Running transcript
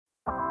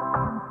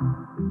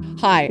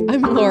Hi,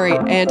 I'm Lori,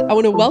 and I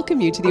want to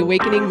welcome you to the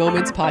Awakening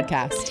Moments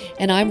podcast.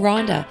 And I'm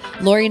Rhonda.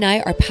 Lori and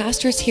I are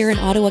pastors here in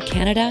Ottawa,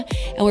 Canada,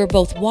 and we're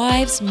both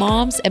wives,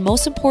 moms, and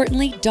most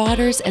importantly,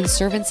 daughters and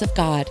servants of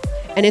God.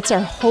 And it's our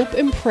hope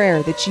and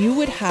prayer that you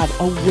would have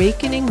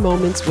awakening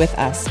moments with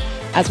us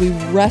as we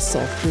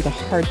wrestle through the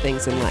hard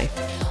things in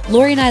life.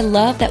 Lori and I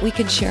love that we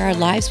can share our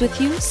lives with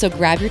you, so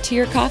grab your tea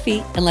or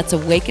coffee and let's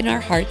awaken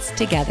our hearts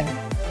together.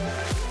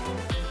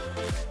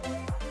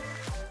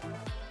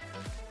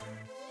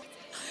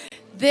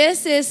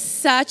 This is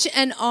such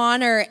an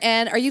honor,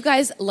 and are you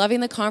guys loving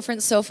the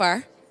conference so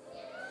far?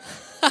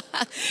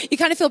 You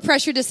kind of feel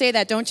pressured to say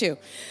that, don't you?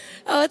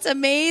 Oh, it's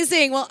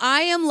amazing. Well,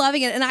 I am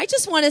loving it, and I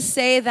just want to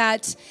say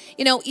that,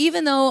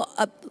 even though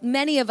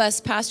many of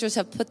us pastors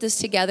have put this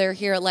together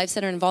here at Life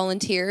Center and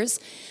volunteers,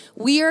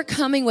 we are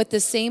coming with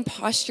the same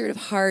posture of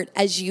heart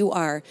as you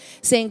are,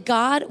 saying,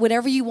 God,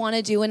 whatever you want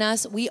to do in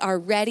us, we are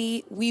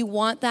ready. We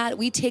want that.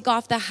 We take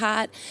off the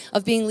hat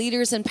of being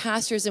leaders and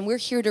pastors, and we're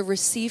here to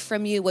receive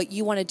from you what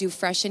you want to do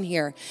fresh in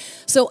here.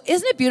 So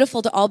isn't it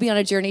beautiful to all be on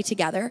a journey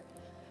together?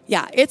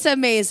 Yeah, it's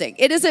amazing.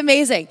 It is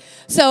amazing.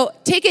 So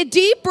take a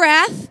deep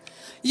breath.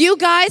 You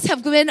guys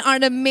have been on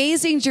an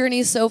amazing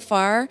journey so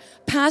far.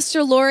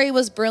 Pastor Lori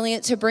was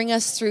brilliant to bring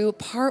us through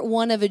part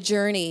one of a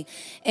journey.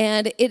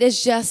 And it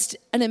is just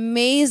an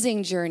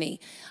amazing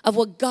journey of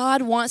what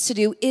God wants to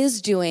do,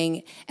 is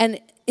doing, and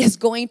is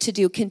going to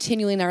do,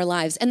 continuing our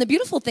lives. And the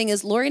beautiful thing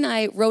is Lori and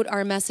I wrote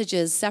our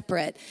messages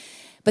separate,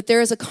 but there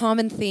is a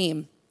common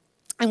theme.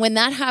 And when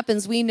that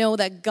happens, we know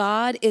that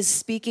God is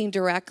speaking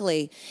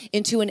directly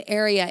into an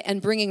area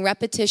and bringing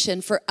repetition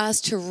for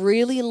us to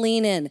really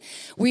lean in.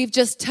 We've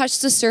just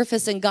touched the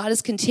surface, and God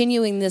is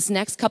continuing this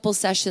next couple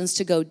sessions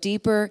to go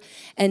deeper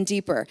and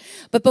deeper.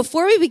 But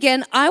before we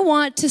begin, I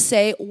want to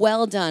say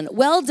well done.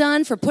 Well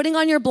done for putting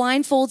on your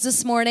blindfolds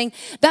this morning.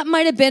 That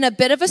might have been a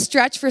bit of a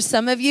stretch for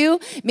some of you,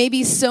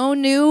 maybe so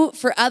new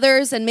for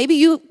others, and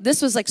maybe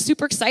this was like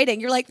super exciting.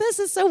 You're like, this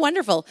is so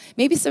wonderful.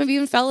 Maybe some of you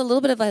even felt a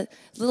little bit of a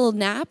little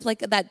nap,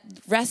 like that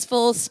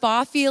restful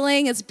spa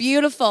feeling. It's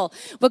beautiful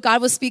what God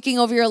was speaking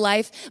over your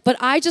life. But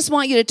I just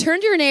want you to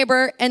turn to your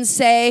neighbor and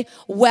say,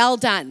 well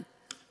done.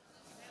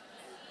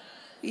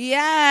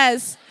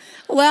 Yes.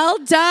 Well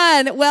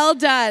done. Well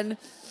done.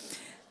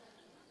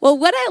 Well,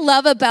 what I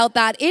love about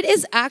that, it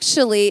is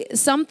actually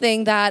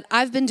something that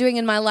I've been doing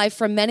in my life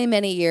for many,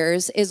 many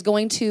years, is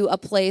going to a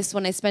place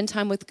when I spend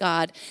time with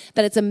God,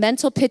 that it's a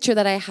mental picture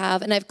that I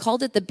have, and I've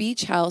called it the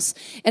beach house,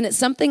 and it's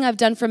something I've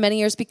done for many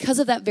years because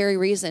of that very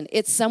reason.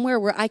 It's somewhere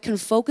where I can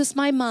focus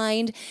my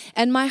mind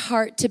and my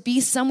heart to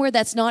be somewhere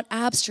that's not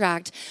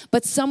abstract,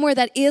 but somewhere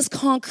that is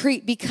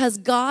concrete, because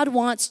God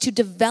wants to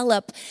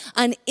develop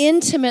an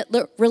intimate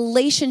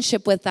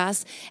relationship with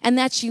us, and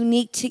that's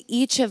unique to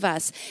each of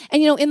us.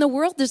 And in the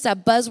world, there's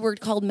that buzzword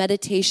called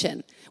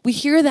meditation. We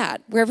hear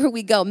that wherever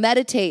we go,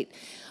 meditate.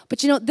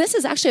 But this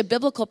is actually a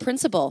biblical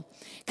principle,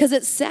 because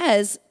it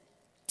says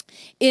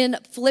in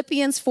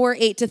Philippians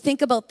 4:8 to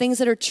think about things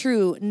that are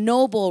true,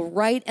 noble,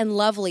 right, and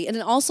lovely. And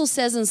it also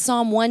says in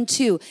Psalm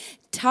 1:2,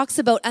 talks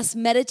about us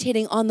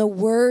meditating on the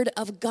word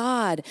of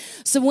God.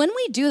 So when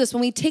we do this,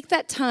 when we take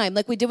that time,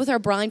 like we did with our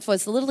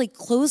blindfolds, to literally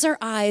close our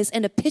eyes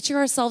and to picture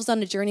ourselves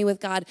on a journey with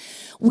God,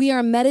 we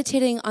are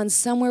meditating on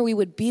somewhere we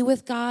would be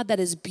with God that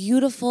is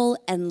beautiful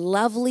and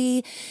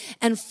lovely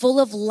and full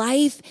of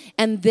life.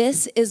 And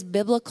this is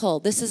biblical.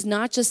 This is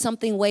not just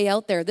something way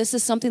out there. This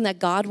is something that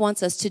God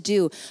wants us to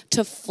do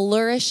to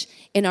flourish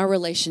in our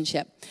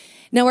relationship.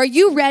 Now, are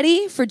you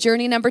ready for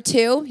journey number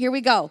 2? Here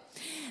we go.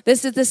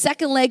 This is the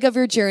second leg of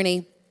your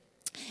journey.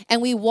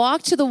 And we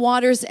walked to the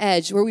water's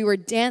edge where we were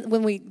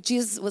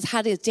Jesus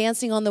had us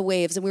dancing on the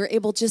waves, and we were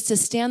able just to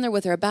stand there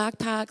with our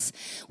backpacks.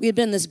 We had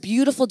been on this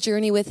beautiful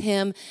journey with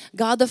him.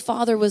 God the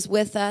Father was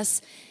with us.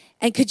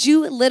 And could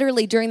you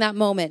literally, during that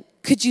moment,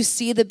 could you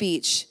see the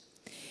beach?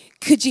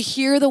 Could you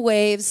hear the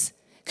waves?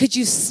 Could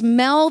you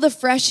smell the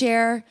fresh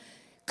air?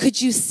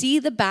 Could you see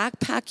the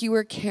backpack you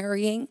were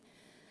carrying?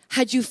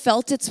 Had you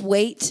felt its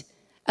weight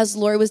as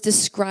Lori was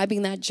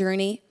describing that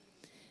journey?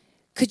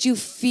 Could you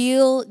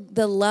feel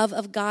the love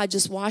of God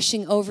just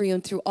washing over you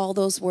and through all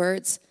those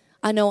words?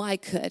 I know I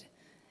could.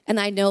 And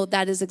I know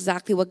that is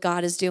exactly what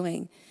God is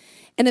doing.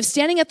 And if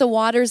standing at the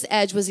water's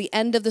edge was the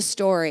end of the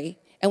story,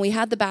 and we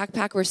had the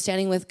backpack, we're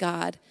standing with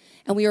God,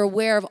 and we were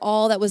aware of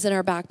all that was in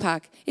our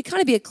backpack, it'd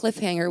kind of be a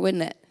cliffhanger,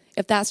 wouldn't it?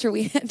 If that's where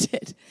we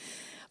ended.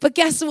 But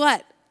guess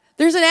what?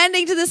 There's an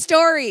ending to the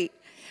story.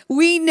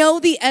 We know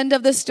the end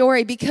of the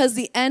story, because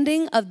the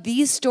ending of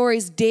these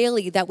stories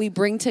daily that we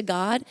bring to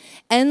God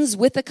ends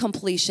with a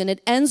completion.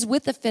 It ends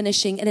with a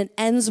finishing, and it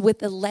ends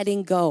with a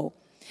letting go.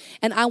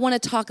 And I want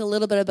to talk a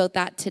little bit about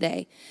that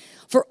today.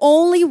 For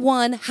only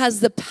one has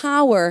the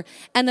power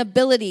and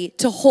ability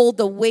to hold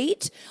the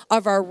weight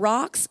of our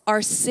rocks,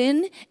 our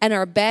sin, and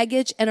our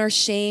baggage, and our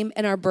shame,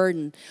 and our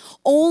burden.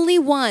 Only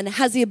one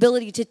has the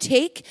ability to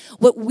take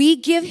what we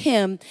give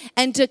him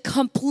and to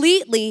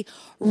completely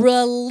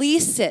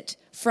release it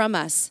from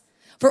us.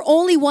 For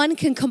only one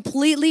can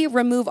completely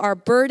remove our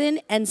burden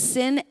and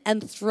sin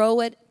and throw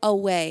it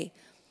away.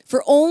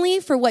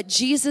 For what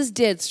Jesus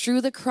did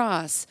through the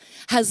cross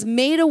has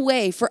made a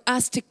way for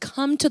us to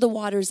come to the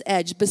water's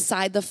edge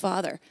beside the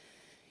Father.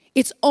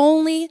 It's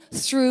only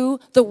through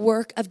the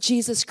work of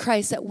Jesus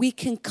Christ that we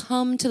can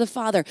come to the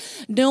Father.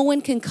 No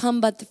one can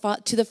come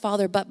to the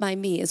Father but by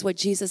me, is what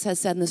Jesus has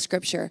said in the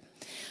scripture.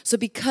 So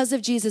because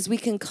of Jesus, we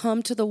can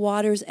come to the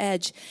water's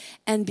edge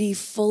and be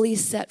fully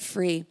set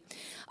free.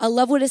 I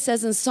love what it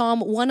says in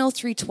Psalm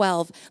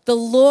 103:12. The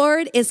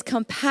Lord is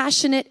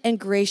compassionate and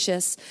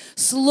gracious,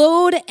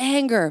 slow to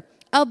anger,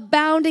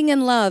 abounding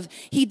in love.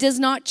 He does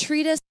not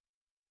treat us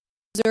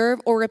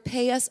deserve or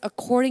repay us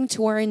according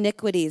to our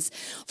iniquities.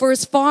 For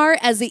as far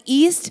as the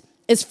east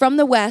is from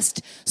the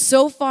west,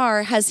 so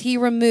far has he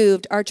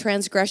removed our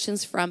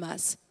transgressions from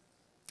us.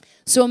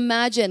 So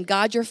imagine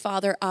God your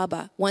Father,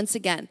 Abba, once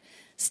again,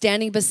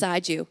 standing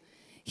beside you.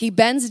 He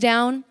bends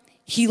down,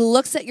 he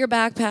looks at your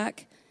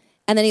backpack,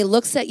 and then he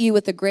looks at you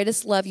with the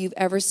greatest love you've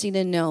ever seen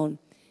and known.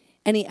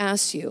 And he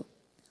asks you,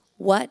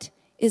 what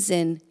is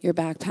in your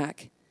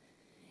backpack?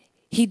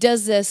 He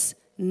does this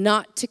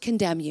not to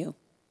condemn you,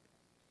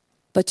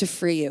 but to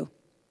free you.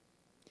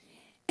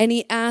 And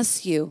he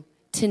asks you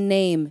to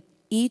name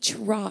each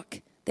rock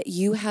that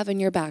you have in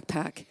your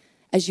backpack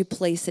as you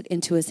place it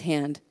into his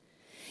hand.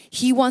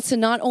 He wants to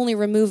not only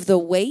remove the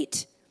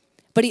weight,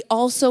 but he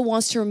also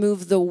wants to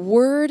remove the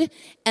word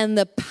and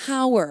the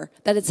power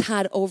that it's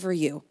had over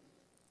you.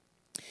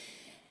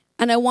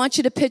 And I want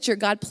you to picture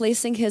God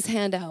placing his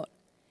hand out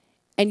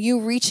and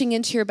you reaching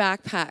into your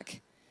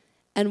backpack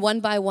and one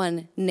by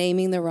one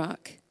naming the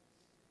rock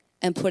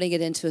and putting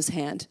it into his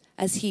hand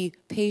as he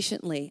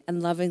patiently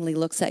and lovingly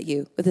looks at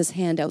you with his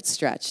hand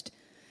outstretched.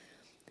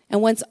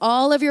 And once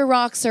all of your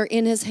rocks are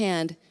in his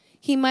hand,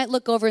 he might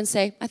look over and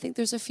say, I think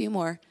there's a few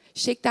more.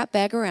 Shake that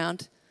bag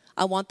around.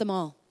 I want them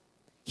all.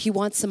 He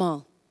wants them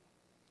all.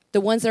 The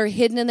ones that are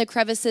hidden in the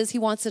crevices, he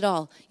wants it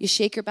all. You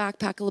shake your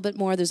backpack a little bit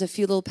more. There's a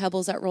few little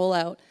pebbles that roll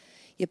out.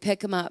 You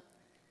pick them up,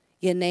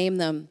 you name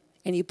them,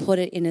 and you put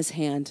it in his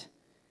hand.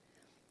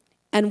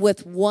 And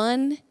with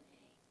one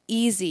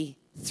easy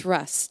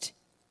thrust,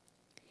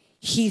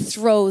 he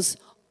throws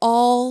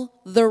all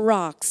the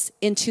rocks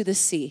into the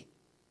sea.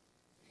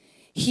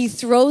 He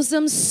throws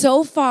them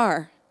so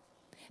far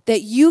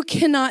that you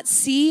cannot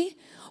see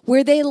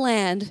where they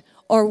land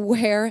or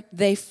where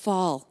they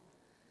fall.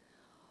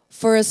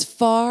 For as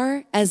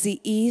far as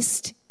the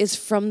east is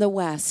from the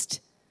west,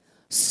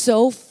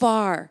 so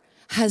far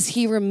has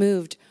he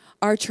removed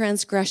our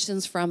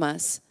transgressions from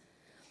us.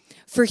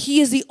 For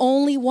he is the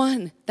only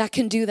one that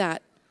can do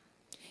that.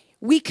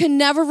 We can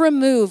never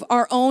remove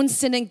our own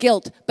sin and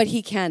guilt, but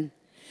he can.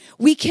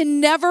 We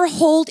can never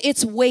hold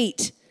its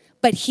weight,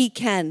 but he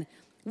can.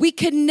 We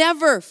can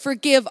never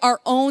forgive our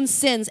own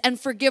sins and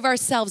forgive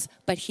ourselves,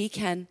 but he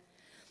can.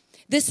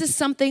 This is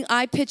something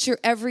I picture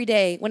every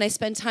day when I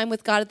spend time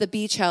with God at the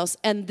beach house,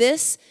 and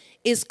this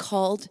is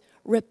called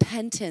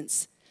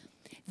repentance.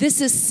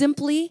 This is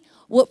simply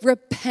what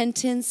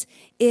repentance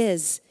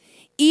is.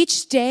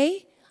 Each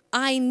day,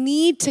 I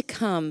need to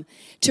come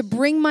to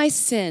bring my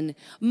sin,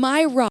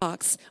 my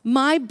rocks,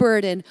 my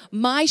burden,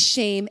 my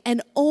shame,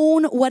 and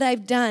own what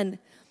I've done,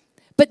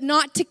 but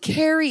not to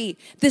carry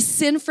the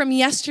sin from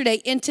yesterday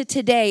into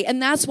today.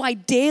 And that's why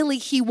daily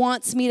he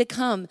wants me to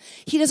come.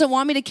 He doesn't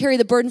want me to carry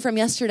the burden from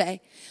yesterday.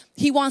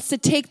 He wants to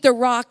take the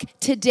rock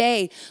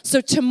today.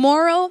 So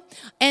tomorrow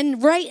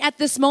and right at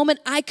this moment,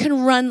 I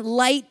can run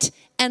light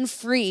and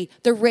free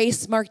the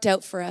race marked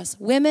out for us.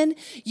 Women,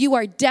 you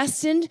are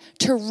destined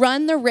to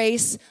run the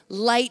race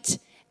light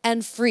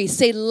and free.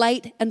 Say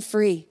light and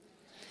free.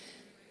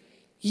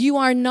 You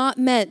are not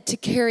meant to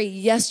carry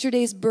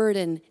yesterday's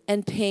burden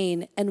and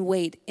pain and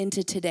weight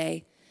into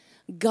today.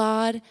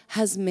 God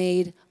has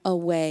made a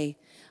way.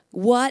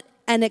 What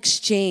an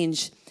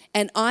exchange.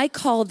 And I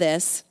call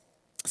this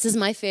is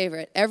my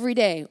favorite, every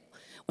day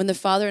when the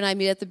Father and I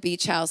meet at the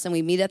beach house and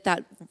we meet at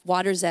that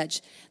water's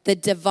edge, the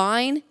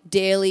divine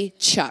daily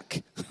chuck.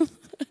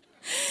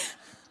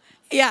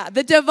 Yeah,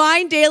 the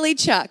divine daily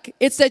chuck.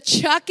 It's a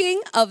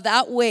chucking of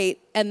that weight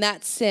and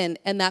that sin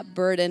and that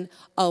burden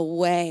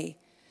away.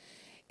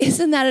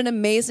 Isn't that an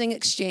amazing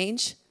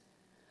exchange?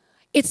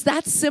 It's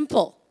that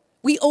simple.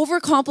 We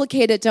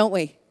overcomplicate it, don't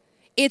we?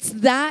 It's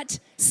that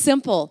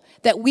simple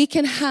that we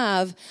can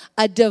have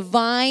a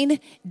divine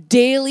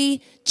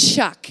daily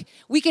chuck.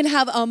 We can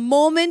have a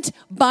moment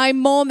by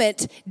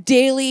moment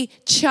daily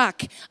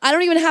chuck. I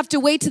don't even have to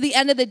wait to the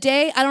end of the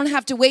day. I don't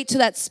have to wait to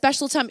that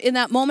special time. In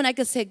that moment, I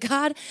can say,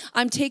 God,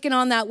 I'm taking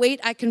on that weight.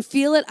 I can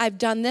feel it. I've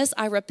done this.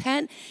 I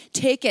repent.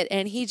 Take it.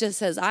 And he just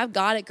says, I've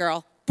got it,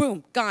 girl.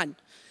 Boom, gone.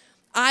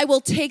 I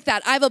will take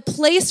that. I have a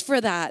place for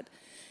that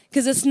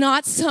because it's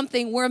not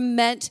something we're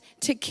meant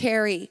to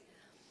carry.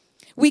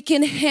 We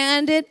can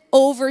hand it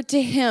over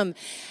to him.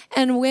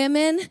 And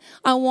women,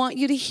 I want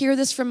you to hear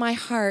this from my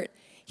heart.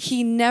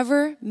 He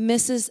never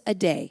misses a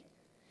day.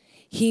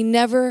 He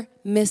never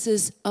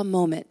misses a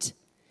moment.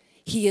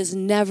 He is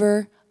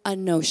never a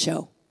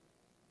no-show.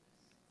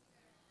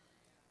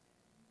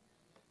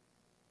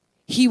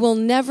 He will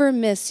never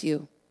miss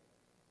you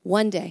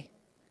one day.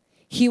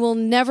 He will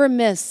never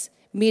miss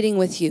meeting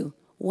with you,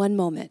 one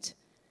moment,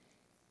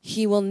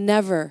 he will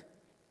never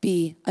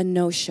be a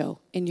no-show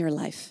in your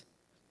life.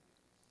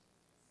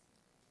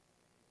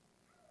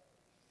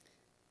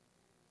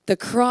 The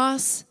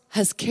cross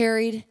has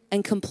carried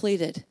and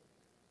completed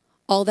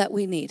all that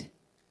we need.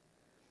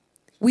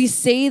 We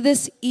say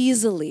this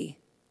easily,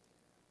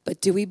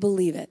 but do we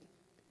believe it?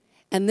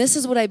 And this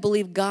is what I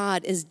believe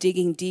God is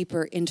digging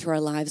deeper into our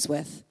lives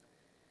with.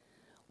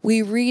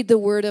 We read the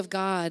Word of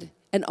God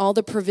and all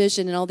the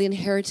provision and all the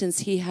inheritance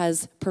He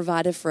has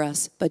provided for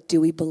us, but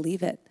do we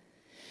believe it?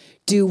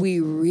 Do we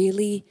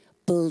really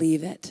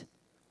believe it?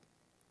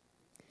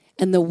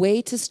 And the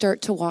way to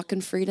start to walk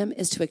in freedom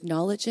is to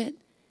acknowledge it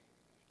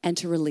and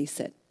to release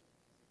it.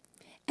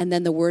 And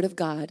then the Word of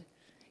God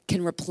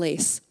can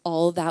replace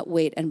all that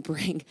weight and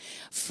bring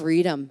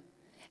freedom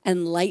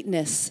and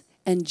lightness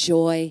and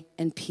joy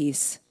and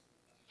peace.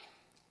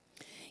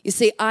 You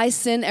see, I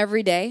sin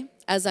every day,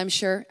 as I'm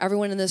sure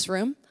everyone in this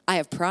room. I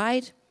have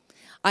pride.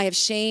 I have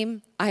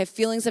shame. I have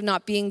feelings of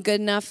not being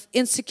good enough,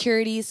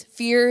 insecurities,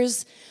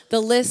 fears. The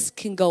list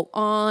can go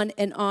on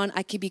and on.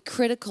 I can be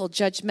critical,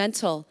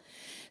 judgmental.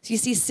 So you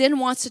see, sin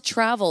wants to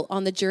travel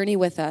on the journey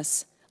with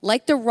us.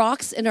 Like the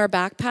rocks in our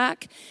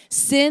backpack,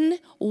 sin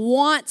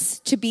wants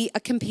to be a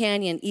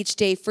companion each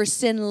day, for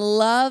sin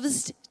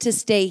loves to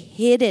stay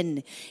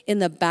hidden in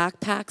the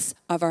backpacks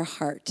of our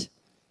heart.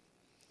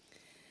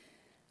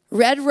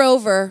 Red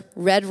Rover,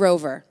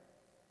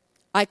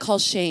 I call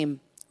shame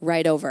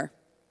right over.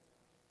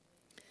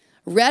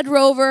 Red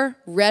Rover,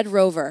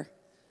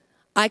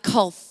 I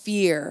call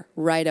fear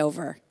right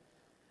over.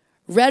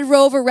 Red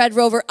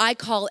Rover, I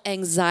call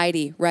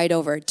anxiety right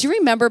over. Do you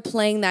remember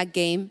playing that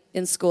game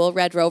in school,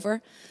 Red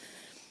Rover?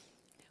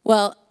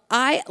 Well,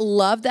 I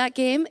loved that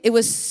game. It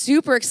was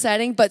super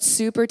exciting, but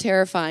super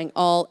terrifying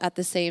all at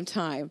the same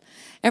time.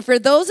 And for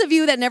those of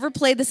you that never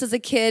played this as a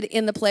kid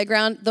in the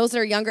playground, those that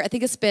are younger, I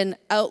think it's been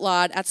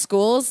outlawed at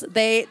schools.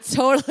 They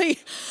don't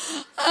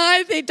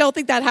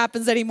think that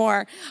happens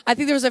anymore. I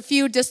think there was a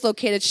few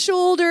dislocated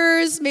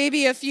shoulders,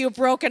 maybe a few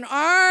broken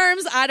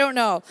arms. I don't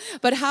know.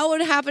 But how it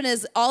would happen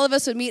is all of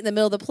us would meet in the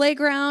middle of the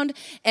playground,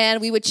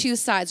 and we would choose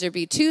sides. There'd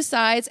be two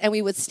sides, and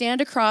we would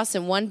stand across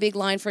in one big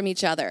line from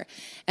each other.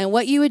 And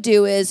what you would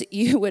do is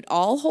you would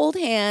all hold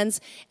hands,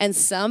 and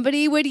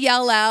somebody would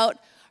yell out,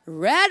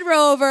 Red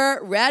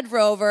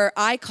Rover,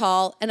 I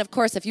call. And of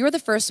course, if you were the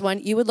first one,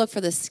 you would look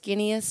for the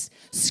skinniest,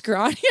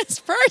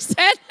 scrawniest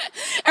person.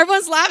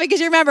 Everyone's laughing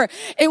because you remember,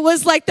 it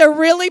was like the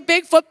really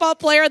big football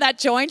player that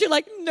joined. You're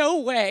like,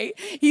 no way.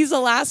 He's the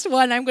last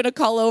one. I'm going to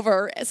call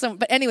over.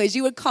 But anyways,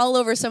 you would call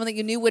over someone that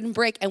you knew wouldn't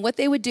break. And what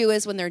they would do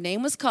is when their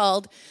name was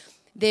called,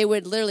 they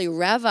would literally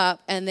rev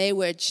up and they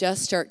would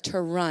just start to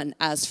run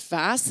as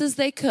fast as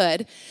they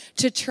could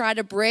to try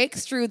to break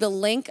through the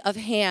link of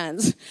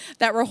hands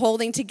that were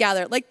holding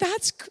together. Like,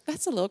 that's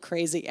a little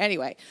crazy.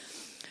 Anyway,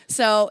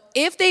 so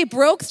if they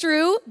broke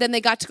through, then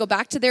they got to go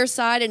back to their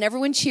side and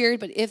everyone cheered.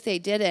 But if they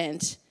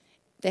didn't,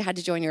 they had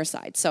to join your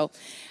side. So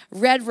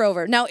Red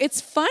Rover. Now, it's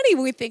funny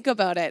when we think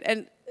about it.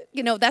 And,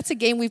 you know, that's a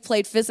game we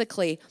played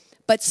physically.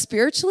 But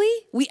spiritually,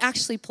 we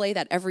actually play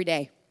that every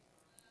day.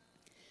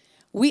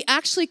 We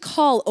actually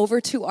call over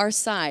to our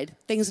side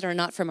things that are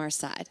not from our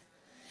side.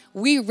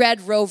 We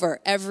Red Rover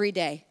every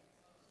day.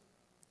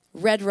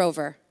 Red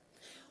Rover.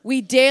 We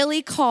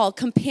daily call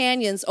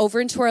companions over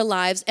into our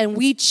lives, and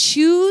we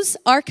choose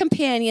our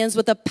companions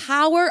with the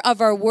power of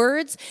our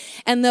words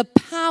and the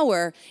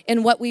power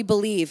in what we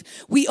believe.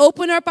 We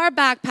open up our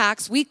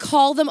backpacks, we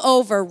call them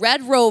over,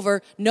 Red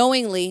Rover,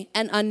 knowingly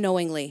and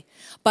unknowingly,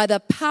 by the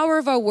power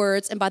of our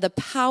words and by the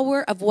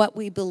power of what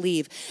we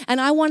believe.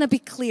 And I want to be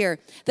clear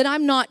that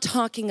I'm not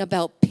talking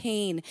about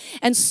pain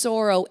and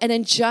sorrow and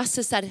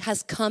injustice that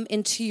has come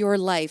into your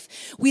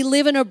life. We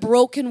live in a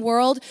broken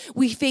world.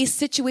 We face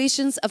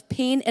situations of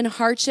pain and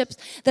hardships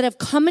that have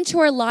come into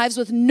our lives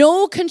with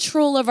no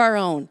control of our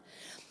own.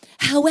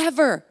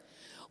 However,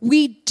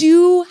 we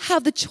do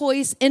have the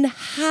choice in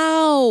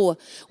how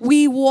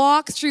we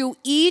walk through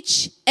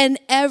each and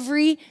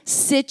every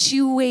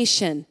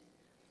situation.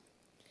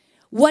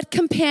 What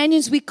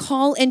companions we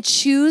call and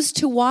choose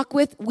to walk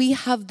with, we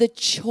have the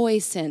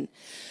choice in.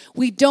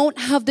 We don't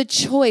have the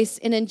choice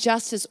in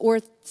injustice or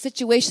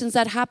situations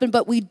that happen,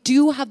 but we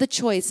do have the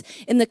choice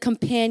in the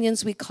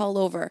companions we call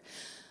over.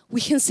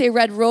 We can say,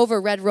 Red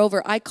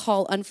Rover, I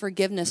call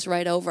unforgiveness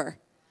right over.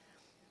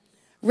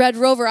 Red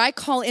Rover, I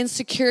call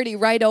insecurity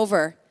right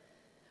over.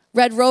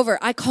 Red Rover,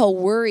 I call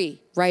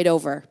worry right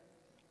over.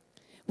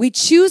 We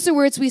choose the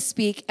words we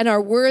speak, and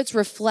our words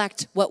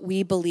reflect what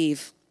we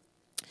believe.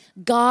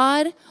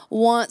 God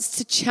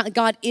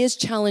is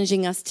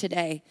challenging us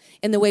today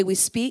in the way we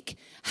speak,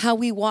 how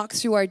we walk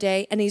through our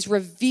day, and He's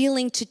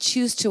revealing to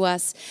choose to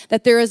us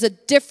that there is a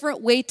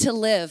different way to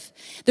live.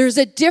 There's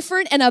a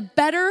different and a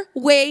better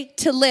way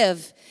to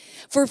live.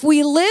 For if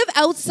we live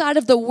outside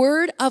of the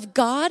Word of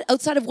God,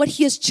 outside of what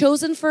He has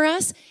chosen for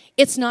us,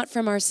 it's not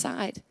from our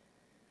side.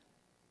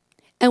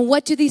 And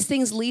what do these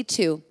things lead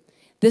to?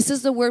 This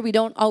is the word we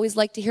don't always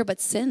like to hear, but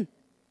sin.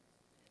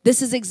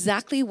 This is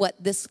exactly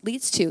what this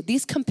leads to.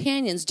 These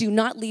companions do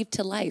not lead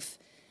to life.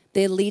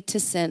 they lead to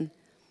sin.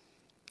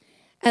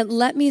 And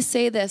let me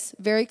say this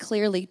very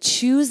clearly,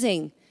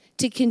 choosing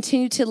to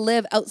continue to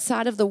live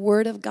outside of the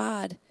Word of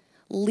God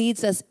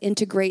leads us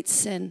into great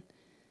sin.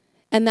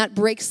 And that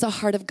breaks the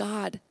heart of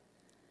God.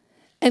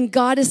 And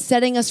God is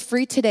setting us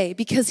free today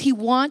because he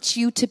wants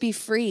you to be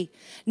free,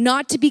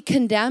 not to be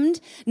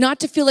condemned, not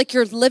to feel like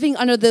you're living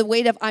under the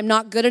weight of I'm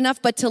not good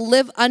enough, but to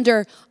live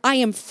under I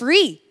am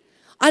free.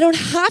 I don't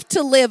have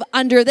to live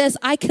under this.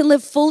 I can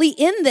live fully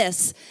in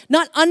this,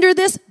 not under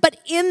this, but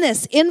in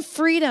this, in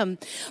freedom.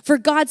 For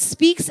God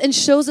speaks and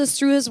shows us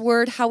through his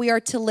word how we are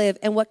to live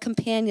and what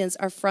companions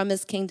are from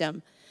his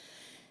kingdom.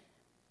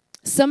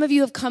 Some of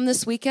you have come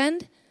this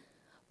weekend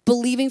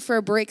believing for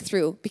a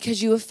breakthrough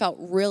because you have felt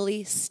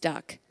really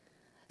stuck.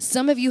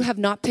 Some of you have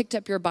not picked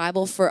up your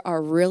Bible for a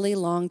really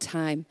long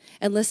time.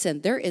 And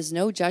listen, there is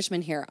no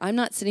judgment here. I'm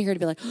not sitting here to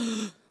be like,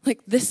 like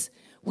this.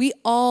 We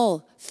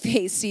all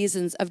face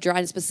seasons of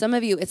dryness, but some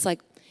of you, it's like,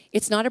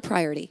 it's not a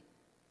priority.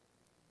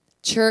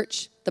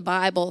 Church, the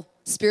Bible,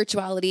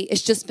 spirituality,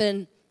 it's just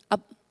been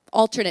an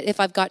alternate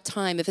if I've got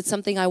time, if it's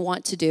something I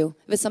want to do,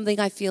 if it's something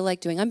I feel like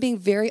doing. I'm being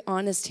very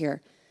honest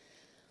here.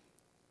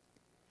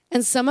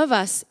 And some of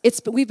us,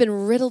 we've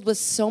been riddled with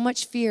so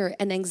much fear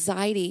and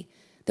anxiety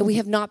that we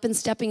have not been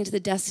stepping into the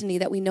destiny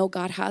that we know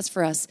God has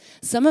for us.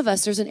 Some of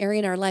us, there's an area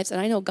in our lives, and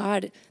I know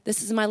God,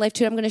 this is in my life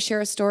too, I'm going to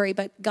share a story,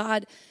 but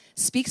God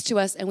speaks to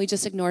us and we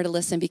just ignore to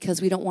listen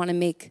because we don't want to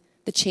make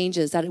the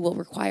changes that it will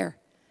require.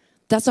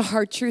 That's a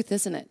hard truth,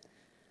 isn't it?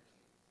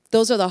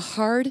 Those are the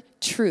hard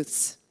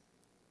truths.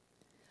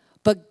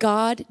 But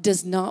God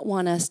does not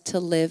want us to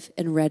live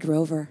in Red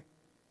Rover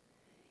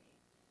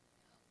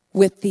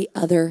with the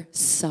other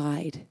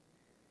side.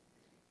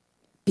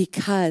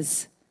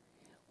 Because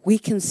we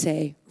can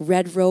say,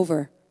 Red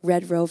Rover,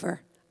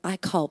 I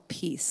call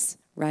peace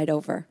right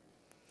over.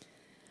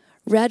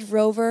 Red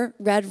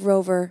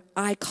Rover,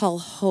 I call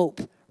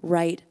hope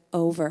right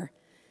over.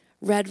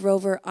 Red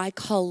Rover, I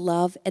call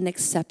love and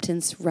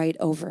acceptance right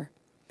over.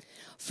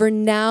 For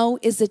now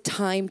is the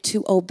time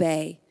to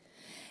obey.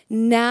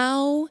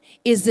 Now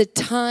is the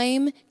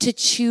time to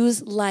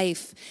choose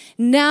life.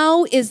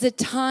 Now is the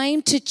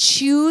time to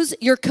choose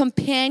your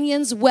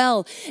companions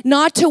well.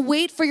 Not to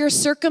wait for your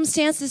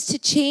circumstances to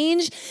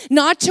change.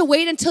 Not to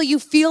wait until you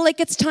feel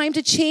like it's time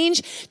to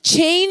change.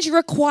 Change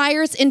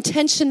requires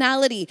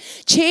intentionality.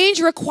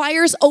 Change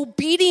requires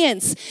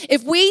obedience.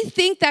 If we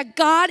think that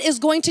God is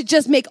going to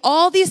just make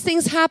all these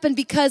things happen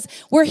because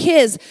we're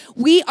his,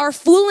 we are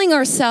fooling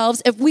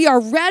ourselves if we are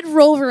red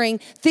rovering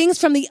things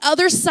from the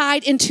other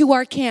side into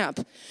our camp.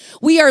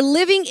 We are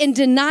living in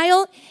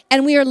denial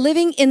and we are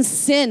living in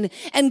sin.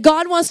 And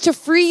God wants to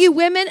free you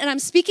women, and I'm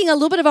speaking a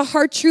little bit of a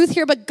hard truth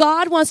here, but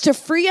God wants to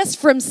free us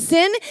from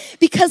sin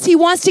because he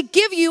wants to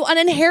give you an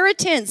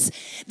inheritance.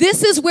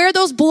 This is where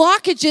those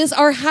blockages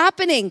are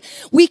happening.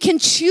 We can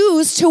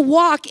choose to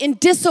walk in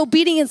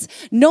disobedience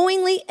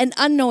knowingly and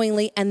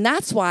unknowingly, and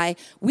that's why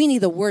we need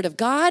the word of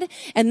God,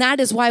 and that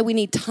is why we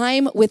need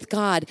time with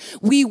God.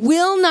 We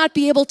will not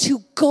be able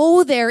to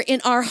go there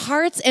in our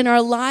hearts and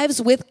our lives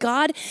with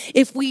God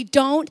if we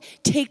don't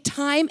take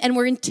time and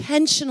we're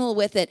intentional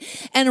with it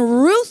and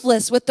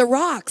ruthless with the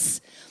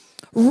rocks.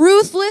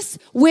 Ruthless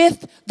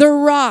with the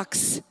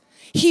rocks.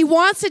 He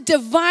wants to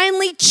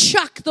divinely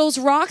chuck those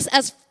rocks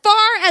as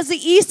far as the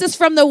east is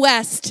from the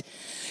west.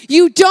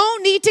 You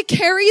don't need to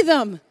carry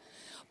them.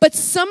 But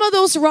some of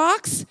those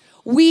rocks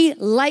we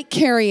like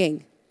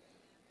carrying.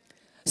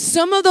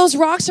 Some of those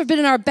rocks have been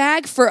in our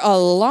bag for a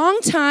long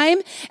time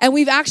and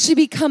we've actually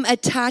become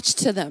attached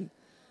to them.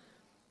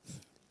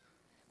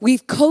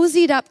 We've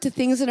cozied up to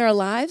things in our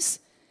lives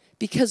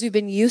because we've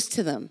been used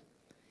to them.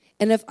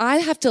 And if I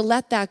have to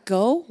let that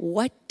go,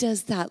 what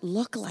does that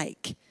look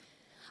like?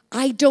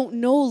 I don't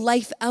know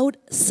life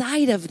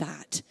outside of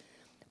that,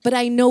 but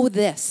I know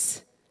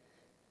this.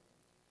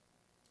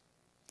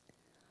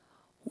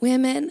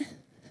 Women,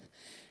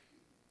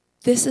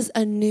 this is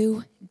a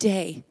new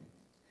day.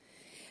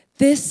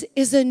 This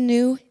is a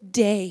new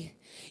day.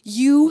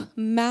 You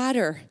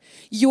matter.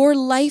 Your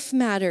life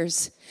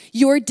matters.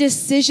 Your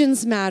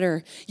decisions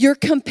matter. Your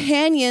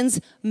companions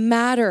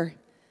matter.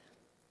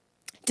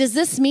 Does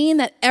this mean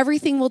that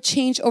everything will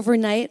change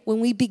overnight when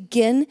we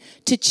begin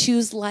to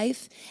choose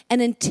life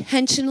and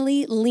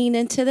intentionally lean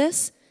into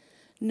this?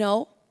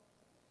 No.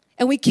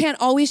 And we can't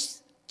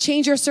always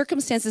change our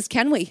circumstances,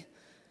 can we?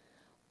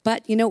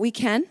 But you know what we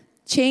can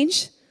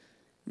change?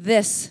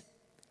 This.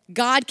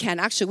 God can.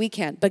 Actually, we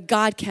can, but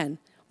God can.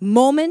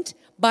 Moment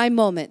by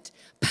moment.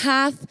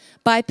 Path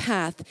by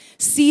path,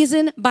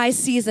 season by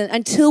season,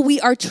 until we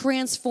are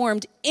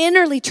transformed,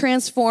 innerly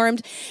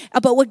transformed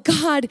about what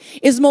God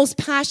is most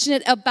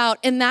passionate about,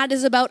 and that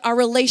is about our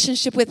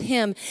relationship with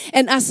him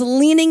and us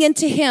leaning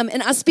into him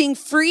and us being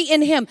free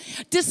in him,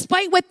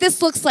 despite what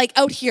this looks like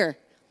out here.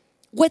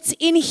 What's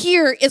in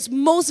here is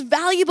most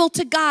valuable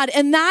to God,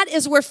 and that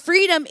is where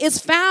freedom is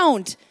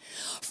found.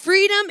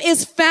 Freedom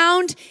is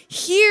found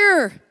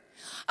here.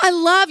 I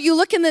love, you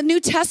look in the New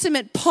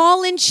Testament,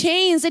 Paul in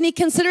chains, and he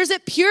considers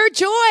it pure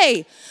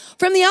joy.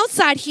 From the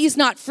outside, he's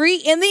not free.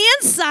 In the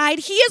inside,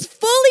 he is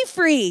fully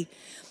free.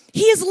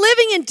 He is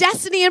living in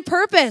destiny and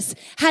purpose.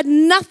 Had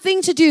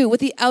nothing to do with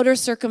the outer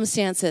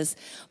circumstances,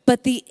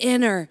 but the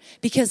inner,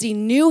 because he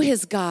knew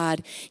his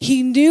God.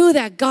 He knew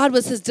that God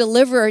was his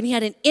deliverer, and he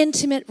had an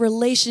intimate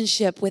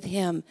relationship with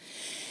him.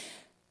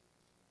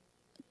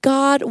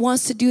 God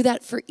wants to do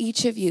that for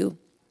each of you.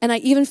 And I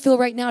even feel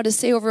right now to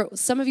say over,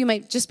 some of you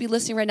might just be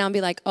listening right now and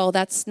be like, oh,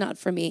 that's not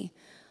for me.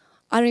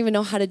 I don't even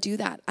know how to do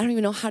that. I don't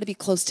even know how to be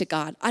close to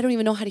God. I don't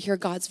even know how to hear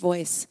God's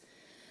voice.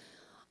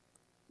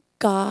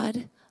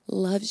 God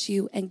loves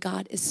you and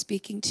God is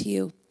speaking to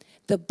you.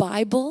 The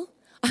Bible,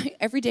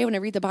 every day when I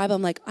read the Bible,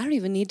 I'm like, I don't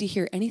even need to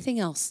hear anything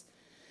else.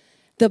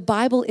 The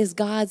Bible is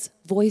God's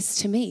voice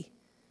to me.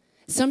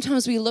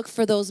 Sometimes we look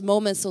for those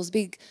moments, those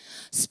big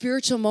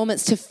spiritual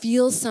moments to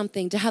feel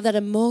something, to have that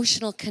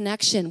emotional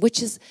connection,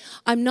 which is,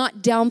 I'm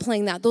not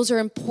downplaying that. Those are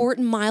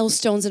important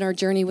milestones in our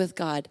journey with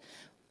God.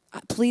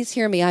 Please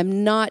hear me.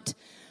 I'm not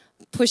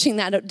pushing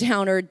that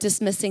down or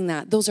dismissing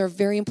that. Those are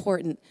very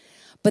important.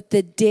 But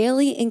the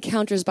daily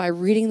encounters by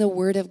reading the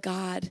Word of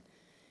God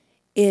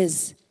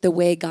is the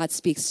way God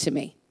speaks to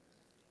me.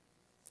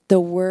 The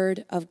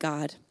Word of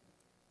God.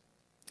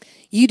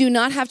 You do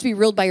not have to be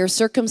ruled by your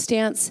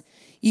circumstance.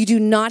 You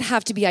do not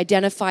have to be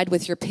identified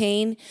with your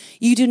pain.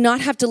 You do not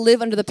have to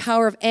live under the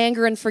power of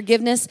anger and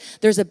forgiveness.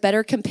 There's a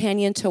better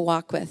companion to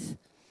walk with.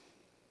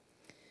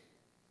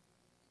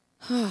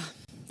 Oh,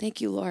 thank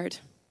you, Lord.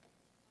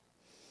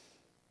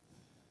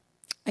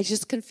 I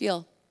just can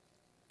feel.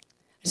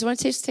 I just want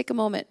to just take a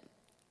moment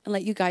and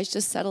let you guys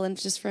just settle in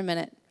just for a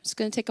minute. I'm just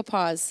going to take a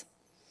pause.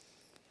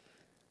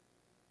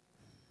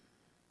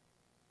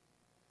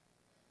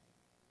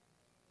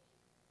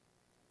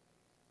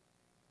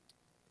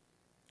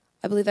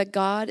 I believe that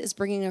God is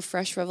bringing a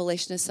fresh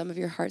revelation to some of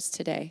your hearts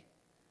today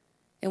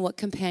in what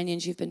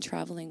companions you've been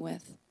traveling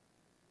with,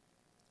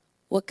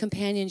 what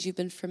companions you've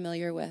been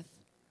familiar with,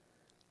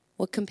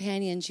 what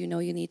companions you know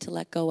you need to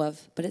let go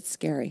of, but it's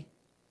scary,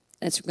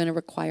 and it's going to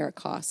require a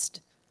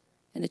cost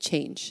and a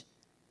change.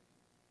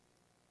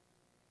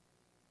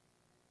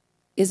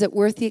 Is it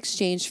worth the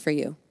exchange for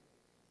you?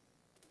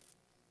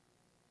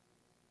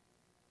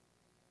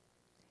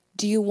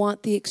 Do you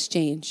want the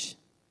exchange?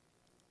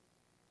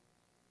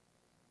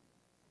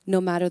 No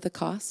matter the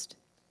cost?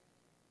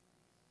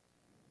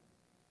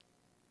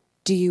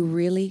 Do you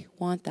really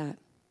want that?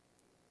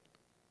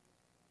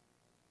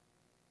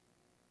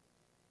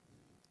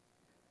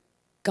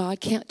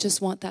 God can't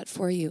just want that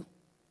for you.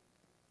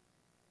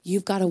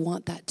 You've got to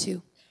want that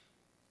too.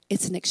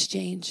 It's an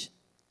exchange.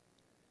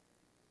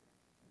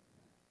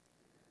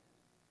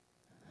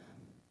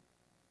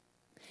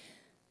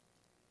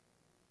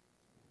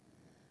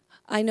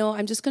 I know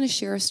I'm just going to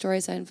share a story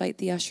as I invite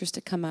the ushers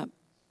to come up,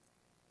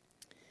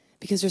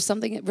 because there's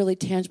something really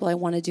tangible I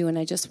want to do, and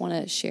I just want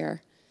to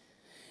share.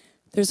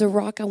 There's a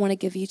rock I want to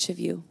give each of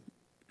you.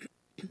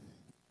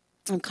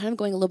 I'm kind of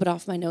going a little bit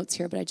off my notes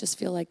here, but I just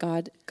feel like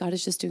God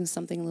is just doing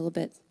something a little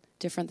bit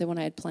different than what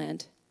I had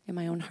planned in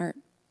my own heart.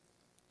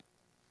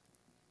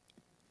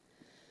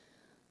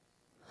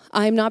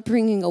 I'm not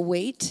bringing a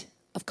weight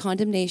of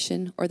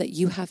condemnation or that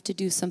you have to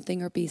do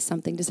something or be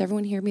something. Does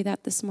everyone hear me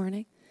that this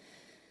morning?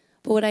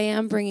 But what I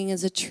am bringing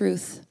is a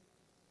truth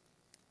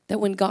that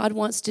when God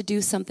wants to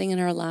do something in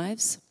our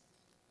lives,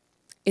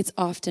 it's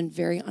often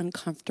very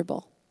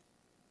uncomfortable.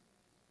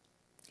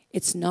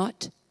 It's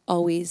not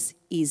always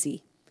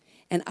easy.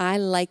 And I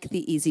like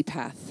the easy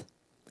path.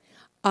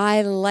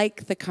 I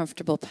like the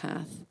comfortable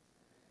path.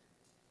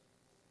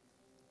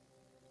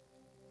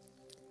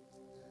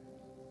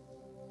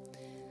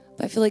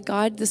 But I feel like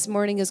God this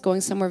morning is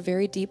going somewhere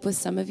very deep with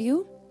some of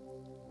you.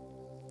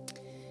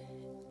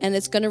 And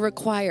it's going to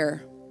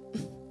require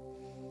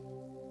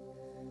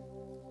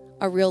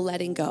a real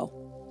letting go.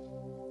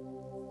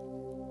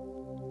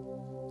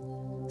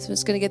 So I'm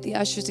just going to get the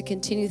ushers to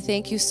continue.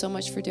 Thank you so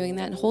much for doing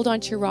that. And hold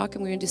on to your rock,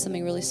 and we're going to do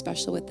something really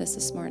special with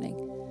this morning.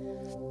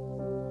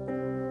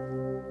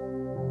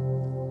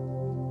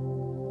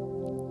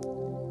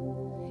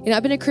 You know,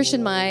 I've been a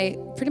Christian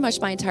pretty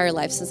much my entire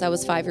life, since I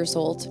was 5 years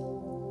old.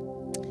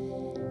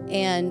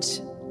 And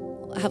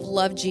I have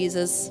loved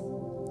Jesus,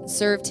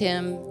 served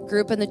him,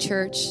 grew up in the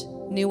church,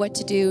 knew what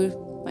to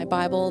do, my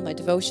Bible, my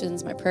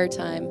devotions, my prayer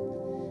time,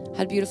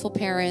 had beautiful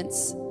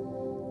parents,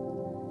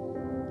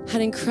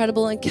 had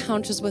incredible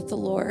encounters with the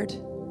Lord.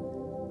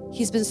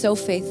 He's been so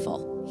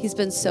faithful. He's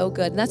been so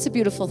good. And that's a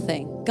beautiful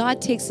thing.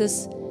 God takes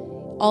us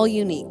all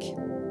unique.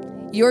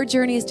 Your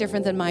journey is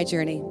different than my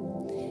journey.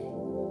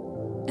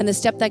 And the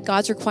step that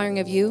God's requiring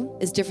of you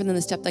is different than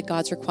the step that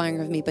God's requiring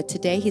of me. But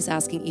today, he's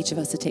asking each of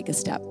us to take a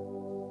step.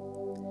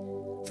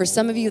 For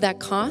some of you, that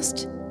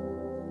cost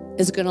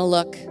is going to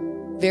look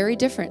very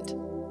different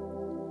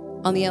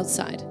on the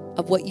outside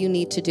of what you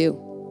need to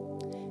do.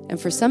 And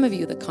for some of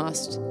you, the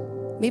cost,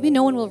 maybe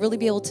no one will really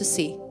be able to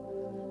see,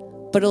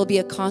 but it'll be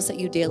a cost that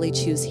you daily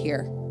choose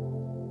here.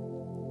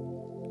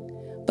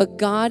 But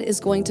God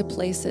is going to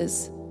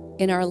places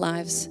in our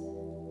lives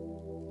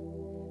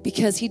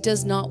because he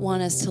does not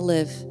want us to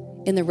live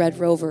in the Red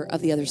Rover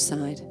of the other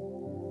side.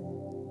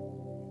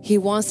 He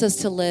wants us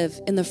to live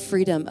in the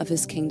freedom of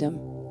his kingdom,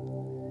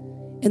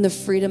 in the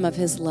freedom of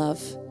his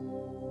love.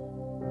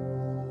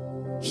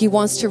 He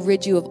wants to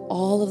rid you of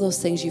all of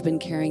those things you've been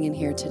carrying in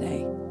here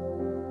today.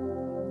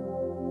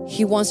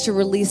 He wants to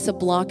release the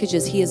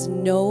blockages. He has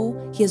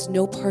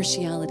no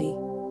partiality.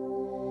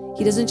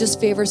 He doesn't just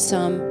favor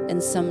some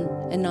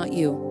and not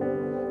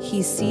you.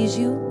 He sees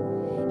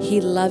you, he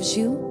loves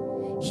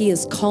you, he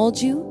has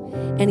called you,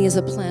 and he has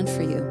a plan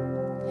for you.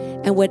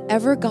 And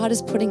whatever God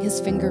is putting his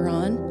finger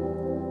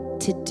on,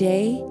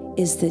 today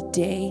is the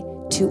day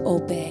to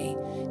obey.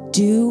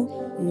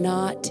 Do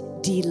not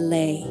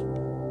delay.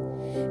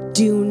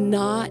 Do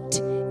not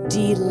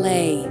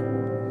delay.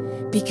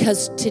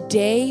 Because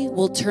today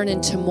will turn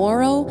into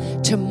tomorrow.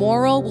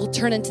 Tomorrow will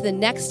turn into the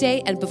next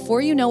day. And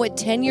before you know it,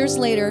 10 years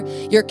later,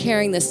 you're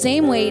carrying the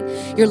same weight.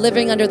 You're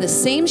living under the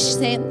same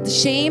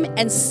shame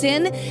and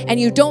sin. And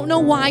you don't know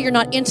why you're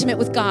not intimate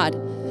with God.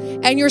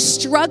 And you're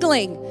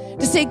struggling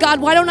to say,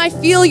 God, why don't I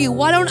feel you?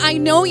 Why don't I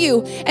know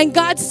you? And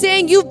God's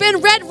saying, you've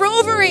been red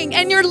rovering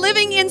and you're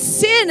living in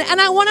sin.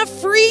 And I want to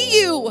free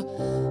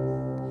you.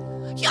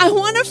 I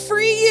want to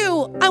free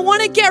you. I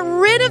want to get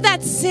rid of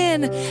that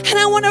sin and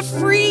I want to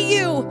free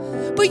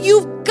you. But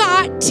you've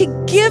got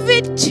to give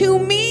it to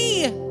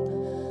me.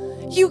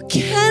 You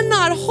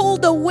cannot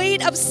hold the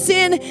weight of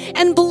sin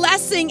and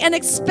blessing and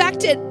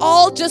expect it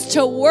all just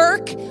to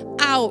work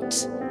out.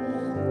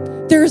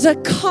 There's a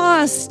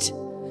cost,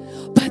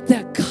 but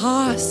the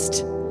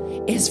cost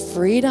is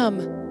freedom.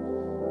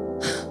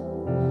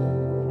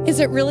 Is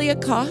it really a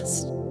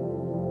cost?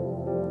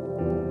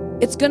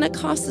 It's going to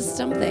cost us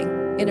something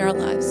in our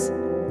lives.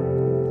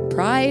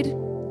 Pride,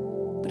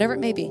 whatever it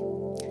may be.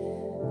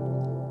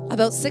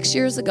 About 6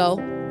 years ago,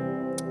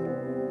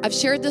 I've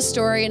shared this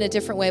story in a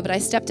different way, but I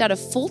stepped out of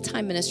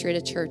full-time ministry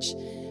at a church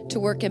to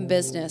work in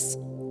business.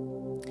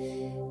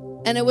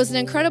 And it was an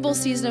incredible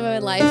season of my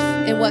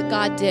life in what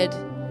God did.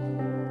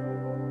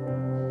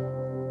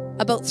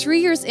 About 3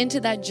 years into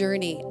that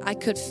journey, I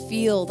could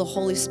feel the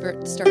Holy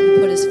Spirit starting to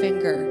put his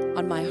finger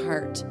on my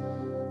heart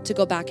to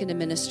go back into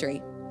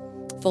ministry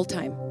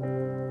full-time.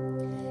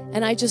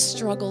 And I just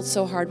struggled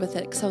so hard with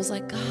it because I was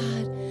like,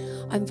 God,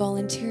 I'm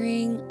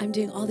volunteering. I'm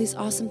doing all these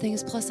awesome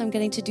things. Plus, I'm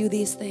getting to do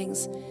these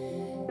things.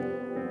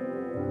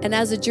 And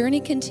as the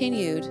journey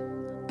continued,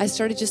 I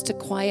started just to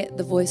quiet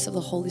the voice of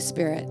the Holy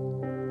Spirit.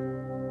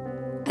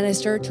 And I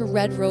started to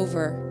red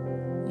rover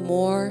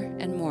more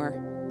and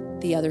more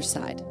the other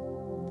side.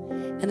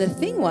 And the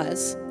thing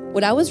was,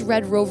 what I was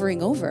red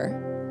rovering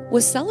over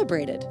was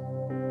celebrated.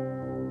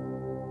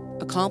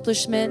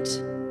 Accomplishment,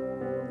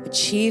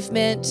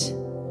 achievement,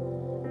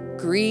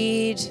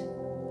 greed,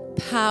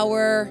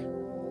 power,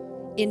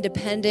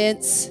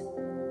 independence.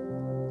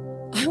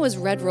 I was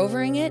red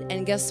rovering it,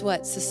 and guess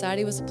what?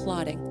 Society was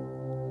applauding,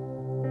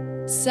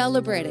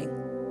 celebrating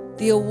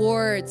the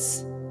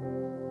awards.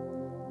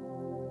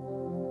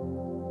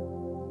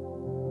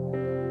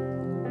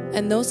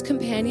 And those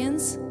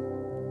companions,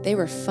 they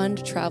were fun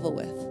to travel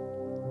with.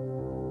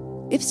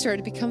 It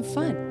started to become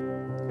fun.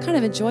 Kind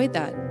of enjoyed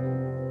that.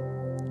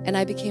 And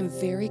I became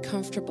very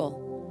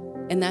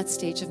comfortable in that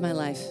stage of my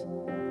life.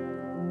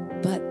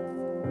 But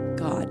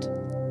God,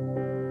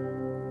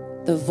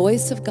 the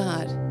voice of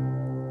God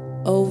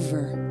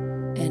over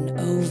and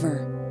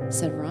over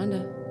said,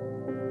 Rhonda,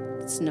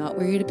 it's not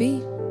where you're to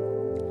be.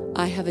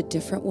 I have a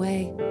different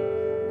way.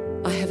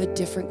 I have a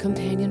different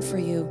companion for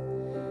you.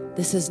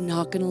 This is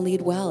not going to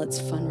lead well. It's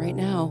fun right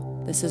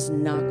now. This is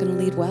not going to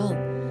lead well.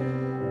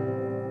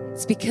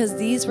 It's because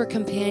these were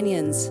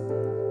companions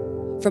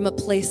from a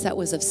place that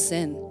was of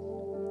sin.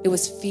 It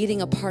was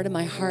feeding a part of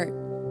my heart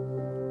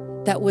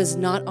that was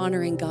not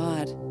honoring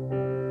God.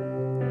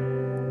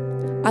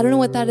 I don't know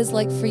what that is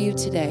like for you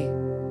today.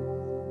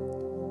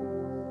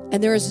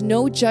 And there is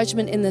no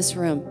judgment in this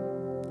room.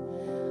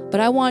 But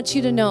I want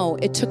you to know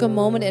it took a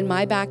moment in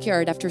my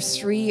backyard after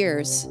 3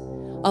 years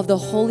of the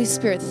Holy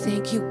Spirit.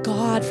 Thank you,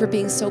 God, for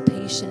being so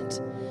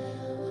patient,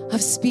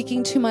 of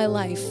speaking to my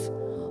life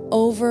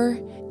over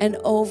and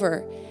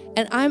over.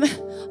 And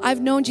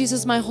I've known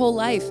Jesus my whole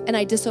life, and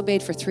I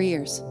disobeyed for 3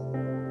 years.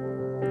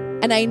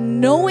 And I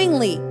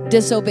knowingly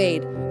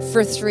disobeyed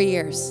for 3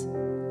 years.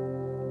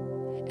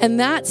 And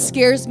that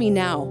scares me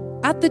now.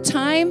 At the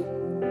time,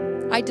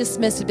 I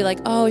dismissed it, be like,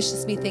 oh, it's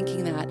just me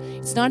thinking that.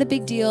 It's not a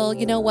big deal.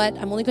 You know what?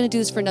 I'm only going to do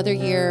this for another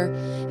year,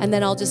 and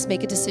then I'll just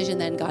make a decision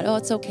then. God, oh,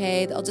 it's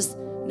okay.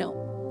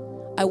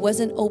 No. I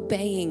wasn't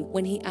obeying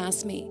when he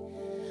asked me.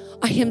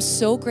 I am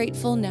so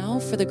grateful now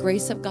for the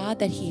grace of God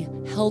that he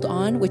held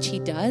on, which he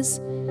does.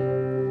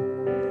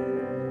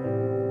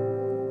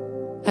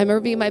 I remember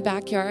being in my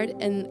backyard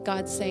and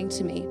God saying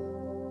to me,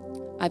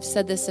 I've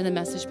said this in a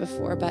message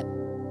before, but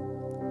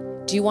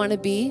do you want to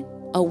be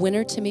a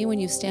winner to me when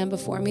you stand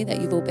before me that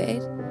you've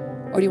obeyed?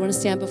 Or do you want to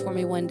stand before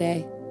me one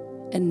day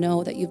and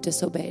know that you've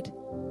disobeyed?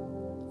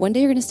 One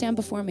day you're going to stand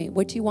before me.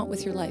 What do you want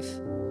with your life?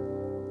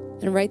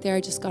 And right there,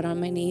 I just got on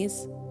my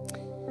knees.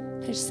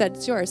 I just said,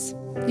 it's yours.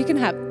 You can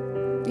have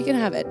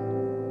it.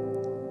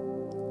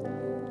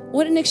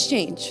 What an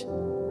exchange.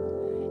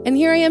 And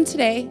here I am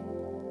today.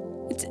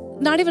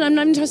 I'm not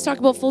even just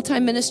talking about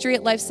full-time ministry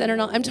at Life Center.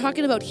 No, I'm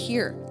talking about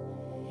here.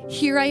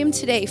 Here I am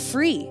today,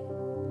 free.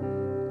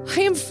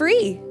 I am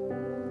free.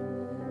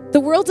 The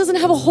world doesn't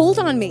have a hold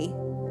on me.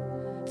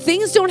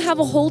 Things don't have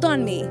a hold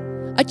on me.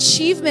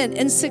 Achievement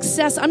and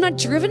success, I'm not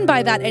driven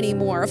by that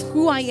anymore, of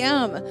who I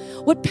am,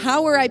 what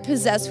power I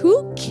possess.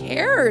 Who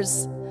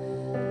cares?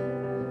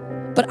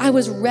 But I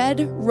was red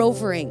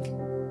rovering,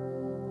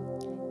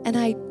 and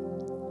I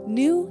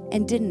knew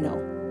and didn't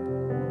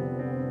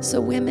know. So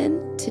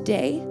women,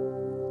 today,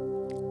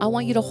 I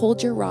want you to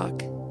hold your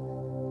rock.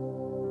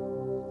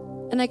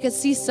 And I could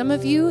see some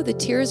of you, the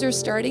tears are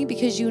starting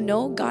because you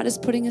know God is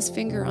putting his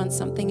finger on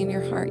something in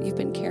your heart you've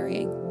been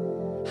carrying.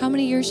 How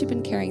many years you've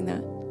been carrying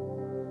that?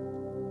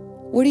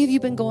 What have you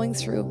been going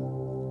through?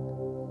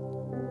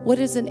 What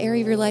is an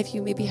area of your life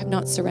you maybe have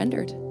not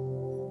surrendered?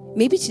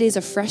 Maybe today's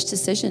a fresh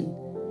decision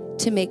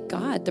to make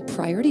God the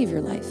priority of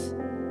your life.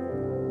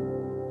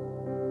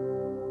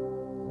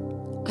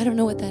 I don't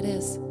know what that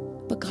is,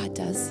 but God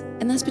does.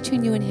 And that's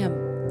between you and him.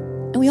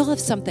 And we all have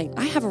something.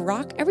 I have a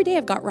rock. Every day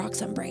I've got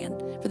rocks on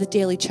brand for the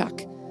Daily Chuck.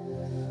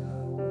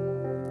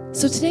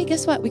 So today,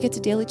 guess what? We get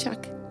to Daily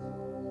Chuck.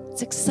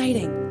 It's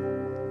exciting.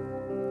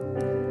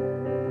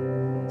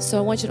 So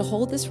I want you to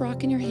hold this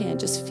rock in your hand.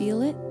 Just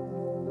feel it.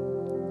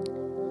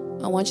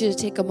 I want you to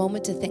take a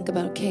moment to think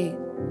about, okay,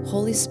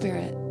 Holy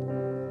Spirit,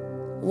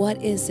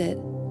 what is it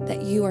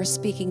that you are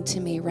speaking to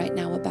me right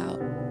now about?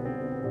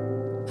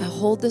 I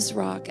hold this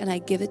rock and I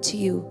give it to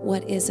you.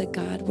 What is it,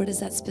 God? What is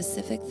that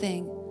specific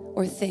thing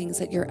or things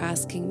that you're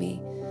asking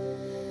me?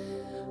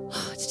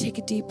 To take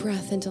a deep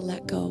breath and to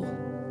let go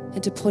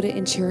and to put it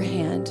into your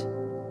hand.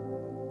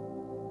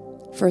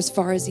 For as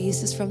far as the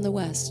east is from the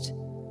west,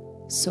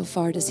 so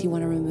far does he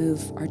want to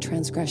remove our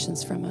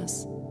transgressions from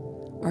us,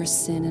 our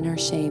sin and our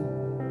shame.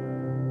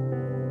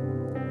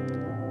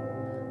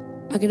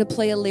 I'm going to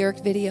play a lyric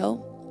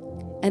video.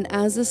 And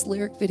as this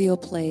lyric video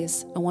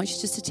plays, I want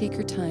you just to take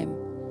your time.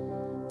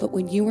 But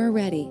when you are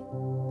ready,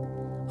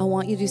 I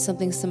want you to do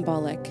something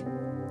symbolic.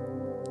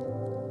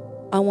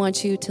 I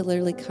want you to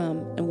literally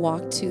come and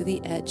walk to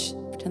the edge.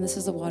 Pretend this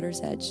is the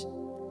water's edge.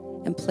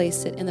 And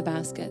place it in the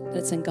basket that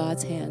it's in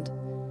God's hand.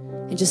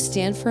 And just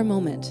stand for a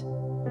moment.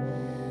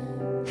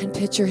 And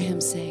picture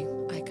him saying,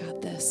 I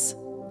got this.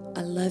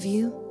 I love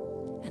you,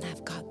 and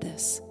I've got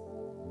this.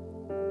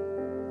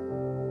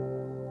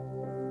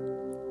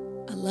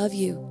 I love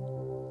you.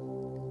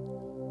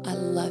 I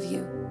love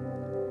you.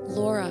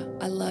 Laura,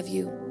 I love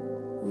you.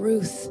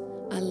 Ruth,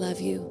 I love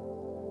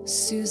you.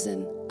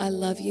 Susan, I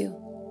love you.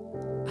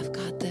 I've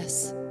got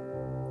this.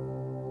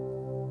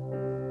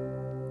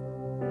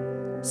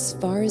 As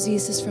far as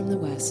east is from the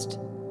west,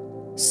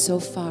 so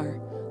far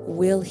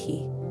will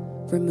he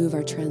remove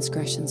our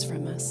transgressions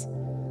from us.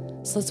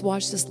 So let's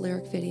watch this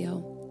lyric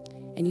video.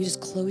 And you just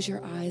close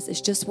your eyes.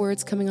 It's just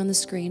words coming on the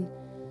screen.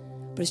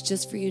 But it's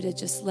just for you to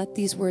just let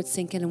these words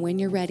sink in. And when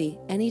you're ready,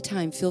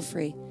 anytime, feel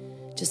free.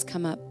 Just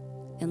come up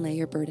and lay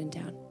your burden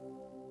down.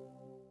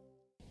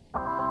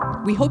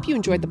 We hope you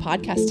enjoyed the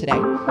podcast today.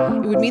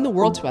 It would mean the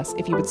world to us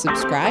if you would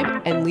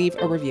subscribe and leave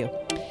a review.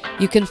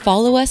 You can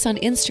follow us on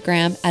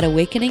Instagram at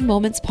Awakening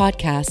Moments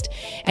Podcast,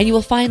 and you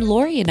will find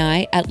Lori and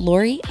I at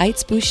Lori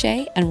Eitz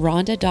Boucher and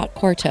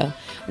Rhonda.Corto.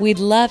 We'd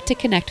love to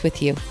connect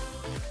with you.